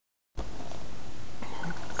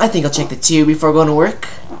I think I'll check the 2 before going to work.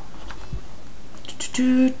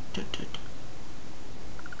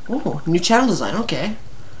 Oh, new channel design, okay.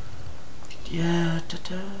 Yeah,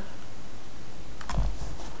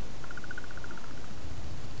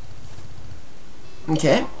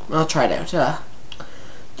 okay, I'll try it out.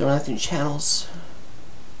 Don't have new channels.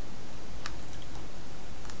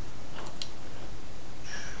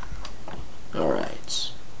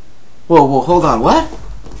 Alright. Whoa, hold on, what?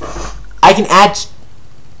 I can add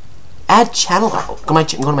channel. Oh, go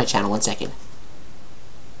to my channel, 1 second.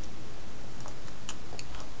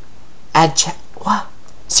 What?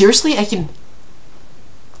 Seriously? I can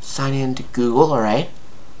sign in to Google, alright.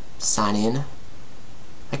 Sign in.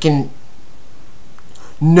 I can.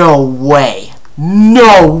 No way.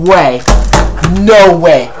 No way. No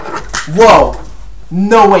way. Whoa.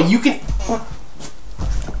 No way. You can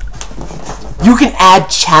add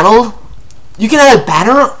channel. You can add a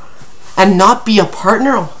banner and not be a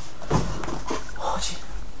partner. Oh, jeez.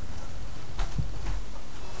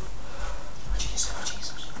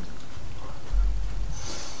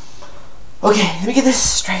 Okay, let me get this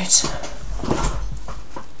straight.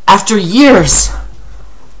 After years,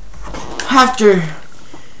 after,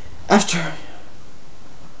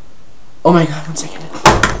 oh my god, 1 second.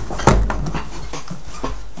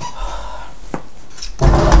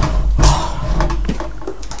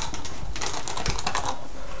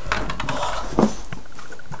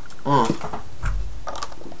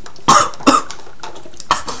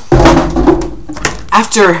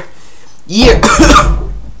 After year,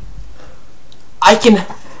 I can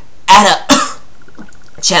add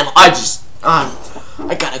a channel.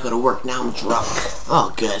 I gotta go to work now. I'm drunk.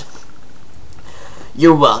 Oh, good.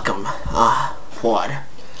 You're welcome. Water.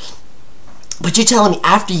 But you're telling me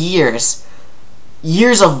after years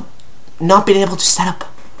of not being able to set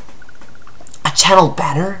up a channel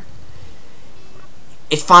banner,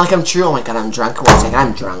 it finally come true. Oh my god, I'm drunk. 1 second,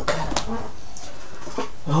 I'm drunk.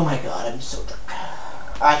 Oh my god, I'm so drunk.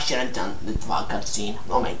 I should have done the vlog cutscene.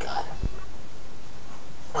 Oh my god.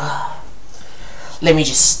 Let me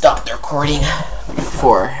just stop the recording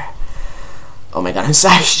before. Oh my god, I'm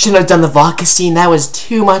sorry. I shouldn't have done the vlog cutscene. That was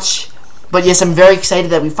too much. But yes, I'm very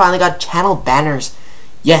excited that we finally got channel banners.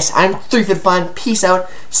 Yes, I'm 3FitFun. Peace out.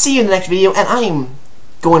 See you in the next video. And I am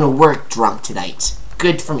going to work drunk tonight.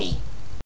 Good for me.